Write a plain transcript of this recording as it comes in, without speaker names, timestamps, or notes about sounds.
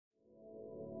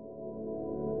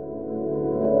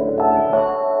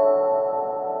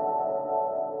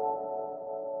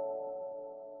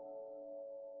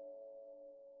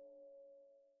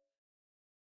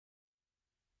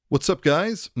What's up,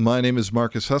 guys? My name is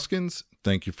Marcus Huskins.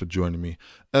 Thank you for joining me.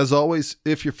 As always,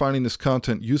 if you're finding this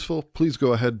content useful, please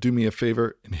go ahead, do me a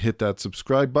favor, and hit that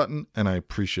subscribe button, and I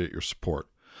appreciate your support.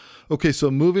 Okay,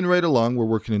 so moving right along, we're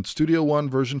working in Studio One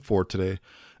version 4 today,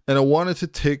 and I wanted to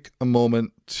take a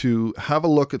moment to have a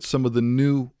look at some of the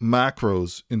new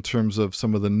macros in terms of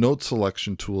some of the note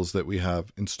selection tools that we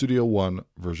have in Studio One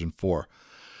version 4.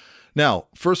 Now,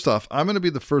 first off, I'm going to be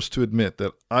the first to admit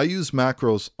that I use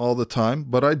macros all the time,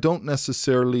 but I don't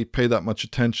necessarily pay that much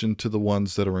attention to the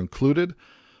ones that are included.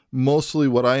 Mostly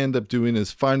what I end up doing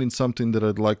is finding something that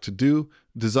I'd like to do,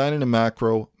 designing a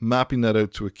macro, mapping that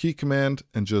out to a key command,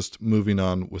 and just moving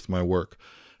on with my work.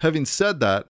 Having said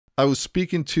that, I was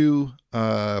speaking to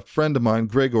a friend of mine,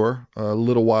 Gregor, a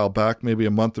little while back, maybe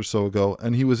a month or so ago,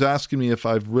 and he was asking me if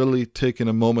I've really taken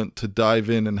a moment to dive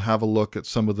in and have a look at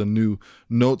some of the new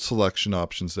note selection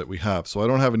options that we have. So I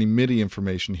don't have any MIDI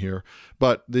information here,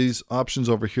 but these options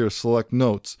over here, select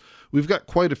notes, we've got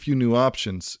quite a few new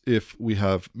options if we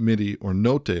have MIDI or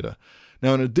note data.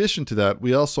 Now, in addition to that,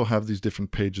 we also have these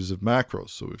different pages of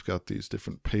macros. So we've got these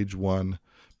different page 1,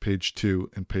 page 2,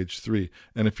 and page 3.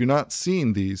 And if you're not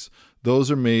seeing these,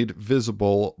 those are made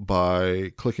visible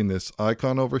by clicking this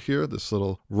icon over here, this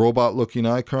little robot looking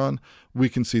icon. We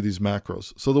can see these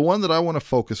macros. So the one that I want to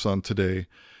focus on today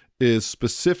is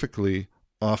specifically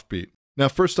offbeat. Now,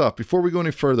 first off, before we go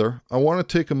any further, I want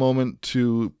to take a moment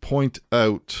to point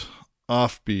out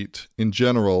offbeat in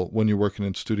general when you're working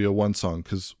in Studio One song,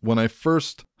 because when I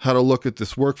first had a look at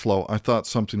this workflow, I thought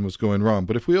something was going wrong.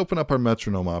 But if we open up our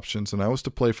metronome options, and I was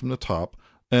to play from the top,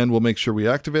 and we'll make sure we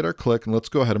activate our click, and let's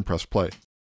go ahead and press play.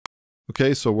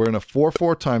 Okay, so we're in a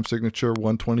 4/4 time signature,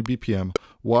 120 BPM.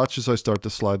 Watch as I start to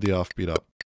slide the offbeat up.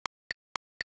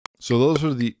 So those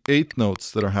are the 8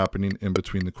 notes that are happening in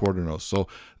between the quarter notes. So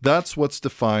that's what's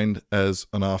defined as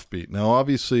an offbeat. Now,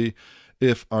 obviously,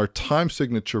 if our time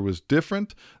signature was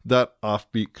different, that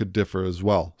offbeat could differ as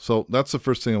well. So that's the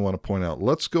first thing I want to point out.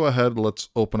 Let's go ahead, let's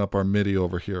open up our MIDI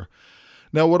over here.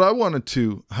 Now, what I wanted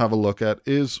to have a look at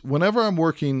is whenever I'm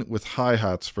working with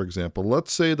hi-hats, for example,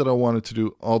 let's say that I wanted to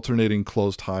do alternating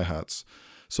closed hi-hats.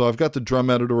 So I've got the drum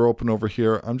editor open over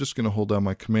here. I'm just going to hold down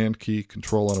my command key,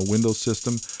 control on a Windows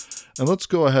system, and let's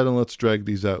go ahead and let's drag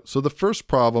these out. So the first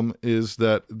problem is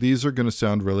that these are going to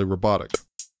sound really robotic.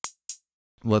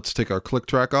 Let's take our click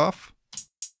track off.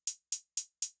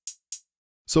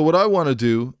 So what I want to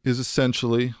do is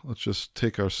essentially, let's just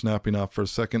take our snapping off for a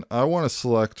second. I want to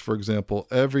select, for example,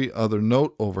 every other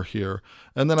note over here,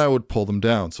 and then I would pull them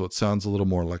down so it sounds a little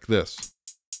more like this.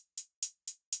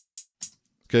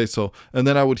 Okay, so, and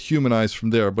then I would humanize from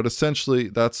there, but essentially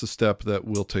that's the step that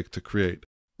we'll take to create.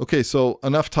 Okay, so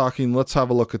enough talking, let's have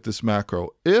a look at this macro.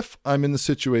 If I'm in the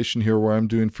situation here where I'm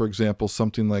doing, for example,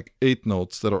 something like 8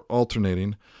 notes that are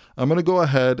alternating, I'm going to go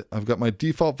ahead, I've got my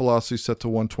default velocity set to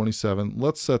 127.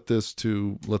 Let's set this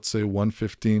to, let's say,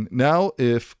 115. Now,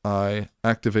 if I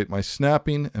activate my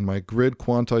snapping and my grid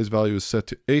quantized value is set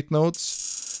to 8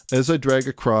 notes, as I drag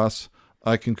across,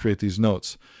 I can create these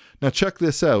notes. Now check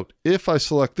this out. If I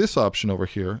select this option over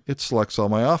here, it selects all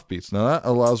my offbeats. Now that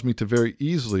allows me to very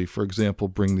easily, for example,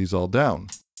 bring these all down.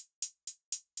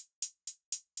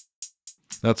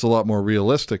 That's a lot more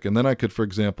realistic. And then I could, for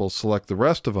example, select the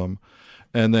rest of them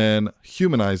and then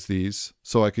humanize these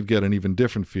so I could get an even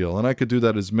different feel. And I could do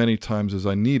that as many times as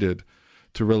I needed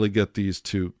to really get these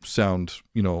to sound,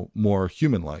 more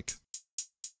human-like.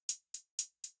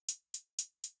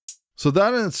 So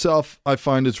that in itself, I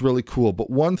find is really cool.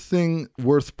 But one thing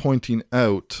worth pointing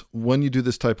out when you do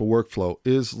this type of workflow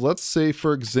is, let's say,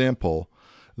 for example,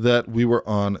 that we were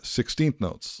on 16th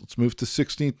notes. Let's move to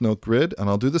 16th note grid,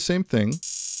 and I'll do the same thing.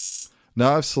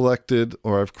 Now I've selected,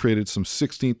 or I've created some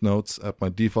 16th notes at my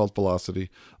default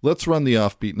velocity. Let's run the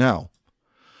offbeat now.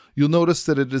 You'll notice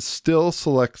that it is still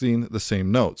selecting the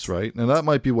same notes, right? Now that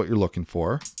might be what you're looking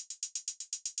for.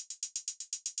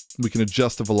 We can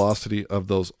adjust the velocity of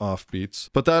those offbeats.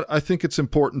 But that, I think it's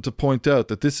important to point out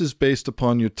that this is based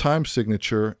upon your time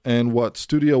signature and what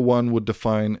Studio One would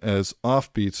define as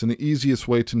offbeats. And the easiest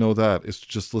way to know that is to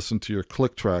just listen to your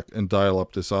click track and dial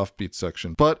up this offbeat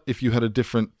section. But if you had a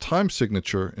different time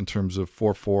signature in terms of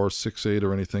 4/4, 6/8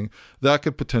 or anything, that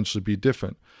could potentially be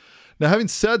different. Now, having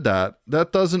said that,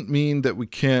 that doesn't mean that we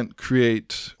can't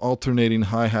create alternating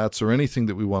hi-hats or anything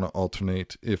that we want to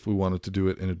alternate if we wanted to do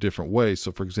it in a different way.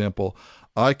 So for example,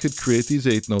 I could create these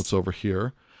 8 notes over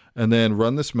here and then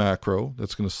run this macro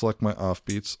that's going to select my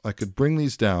offbeats. I could bring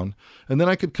these down, and then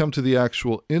I could come to the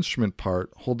actual instrument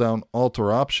part, hold down Alt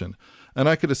or Option, and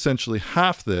I could essentially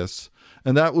half this,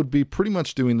 and that would be pretty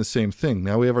much doing the same thing.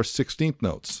 Now we have our 16th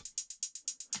notes.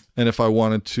 And if I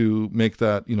wanted to make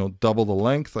that, double the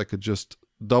length, I could just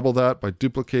double that by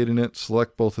duplicating it,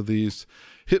 select both of these,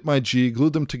 hit my G, glue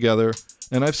them together,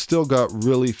 and I've still got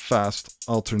really fast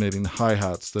alternating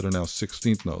hi-hats that are now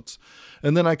 16th notes.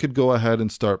 And then I could go ahead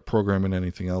and start programming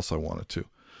anything else I wanted to.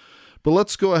 But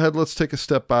let's go ahead, let's take a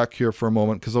step back here for a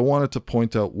moment because I wanted to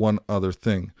point out one other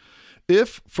thing.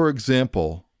 If, for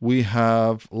example, we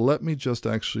have, let me just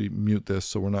actually mute this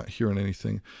so we're not hearing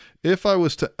anything. If I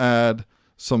was to add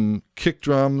some kick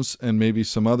drums and maybe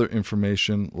some other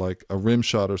information like a rim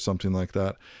shot or something like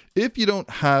that, if you don't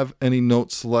have any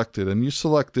notes selected and you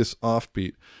select this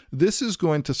offbeat, this is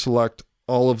going to select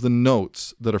all of the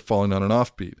notes that are falling on an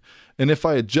offbeat. And if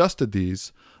I adjusted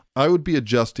these, I would be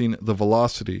adjusting the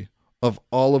velocity of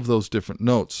all of those different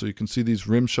notes. So you can see these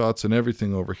rim shots and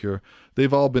everything over here,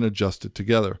 they've all been adjusted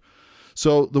together.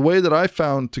 So the way that I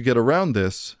found to get around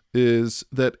this is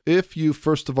that if you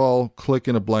first of all click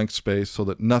in a blank space so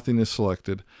that nothing is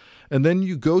selected, and then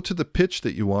you go to the pitch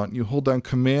that you want, you hold down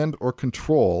Command or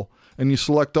Control, and you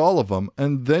select all of them,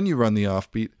 and then you run the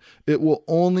offbeat, it will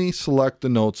only select the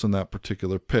notes in that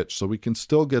particular pitch. So we can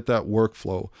still get that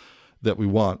workflow that we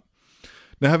want.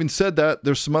 Now, having said that,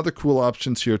 there's some other cool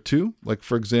options here too. Like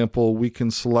for example, we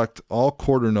can select all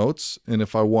quarter notes. And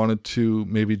if I wanted to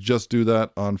maybe just do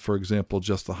that on, for example,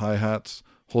 just the hi-hats,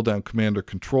 hold down Command or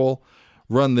Control,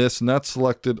 run this, and that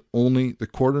selected only the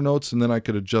quarter notes. And then I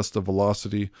could adjust the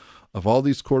velocity of all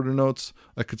these quarter notes.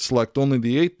 I could select only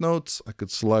the 8th notes. I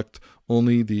could select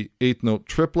only the 8th note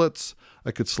triplets. I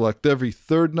could select every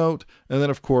 3rd note. And then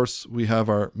of course we have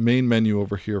our main menu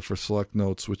over here for select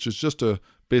notes, which is just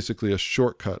basically a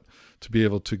shortcut to be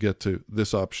able to get to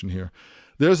this option here.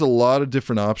 There's a lot of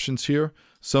different options here.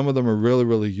 Some of them are really,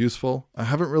 really useful. I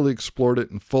haven't really explored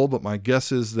it in full, but my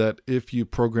guess is that if you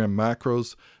program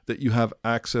macros, that you have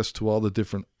access to all the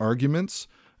different arguments.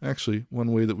 Actually,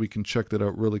 one way that we can check that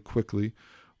out really quickly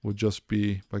would just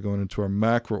be by going into our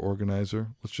macro organizer.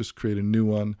 Let's just create a new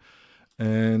one.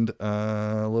 And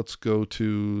let's go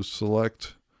to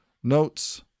select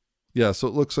notes. Yeah, so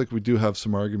it looks like we do have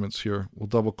some arguments here. We'll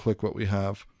double click what we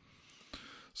have.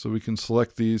 So we can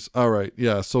select these. All right,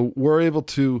 yeah, so we're able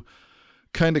to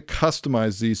kind of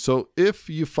customize these. So if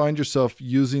you find yourself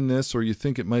using this or you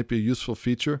think it might be a useful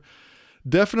feature,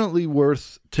 definitely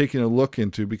worth taking a look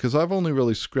into, because I've only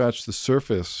really scratched the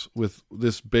surface with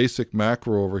this basic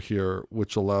macro over here,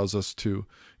 which allows us to,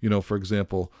 for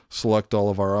example, select all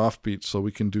of our offbeats so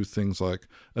we can do things like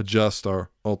adjust our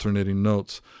alternating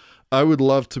notes. I would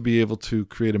love to be able to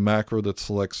create a macro that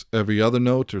selects every other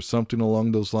note or something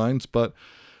along those lines, but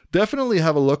definitely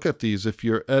have a look at these. If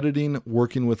you're editing,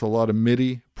 working with a lot of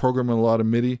MIDI, programming a lot of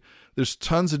MIDI, there's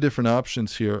tons of different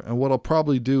options here. And what I'll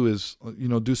probably do is,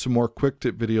 do some more quick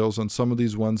tip videos on some of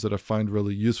these ones that I find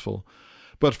really useful.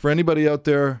 But for anybody out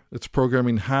there that's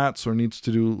programming hats or needs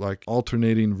to do like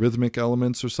alternating rhythmic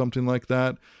elements or something like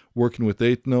that, working with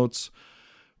 8th notes,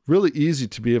 really easy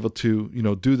to be able to,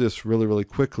 do this really, really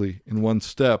quickly in one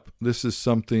step. This is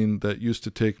something that used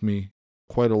to take me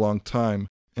quite a long time.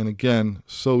 And again,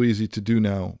 so easy to do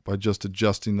now by just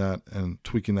adjusting that and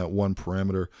tweaking that one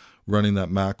parameter, running that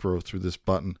macro through this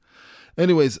button.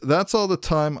 Anyways, that's all the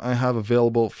time I have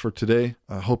available for today.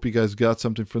 I hope you guys got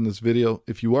something from this video.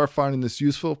 If you are finding this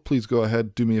useful, please go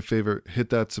ahead, do me a favor, hit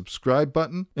that subscribe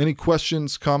button. Any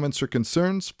questions, comments, or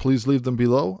concerns, please leave them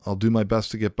below. I'll do my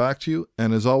best to get back to you.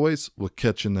 And as always, we'll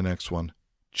catch you in the next one.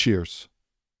 Cheers.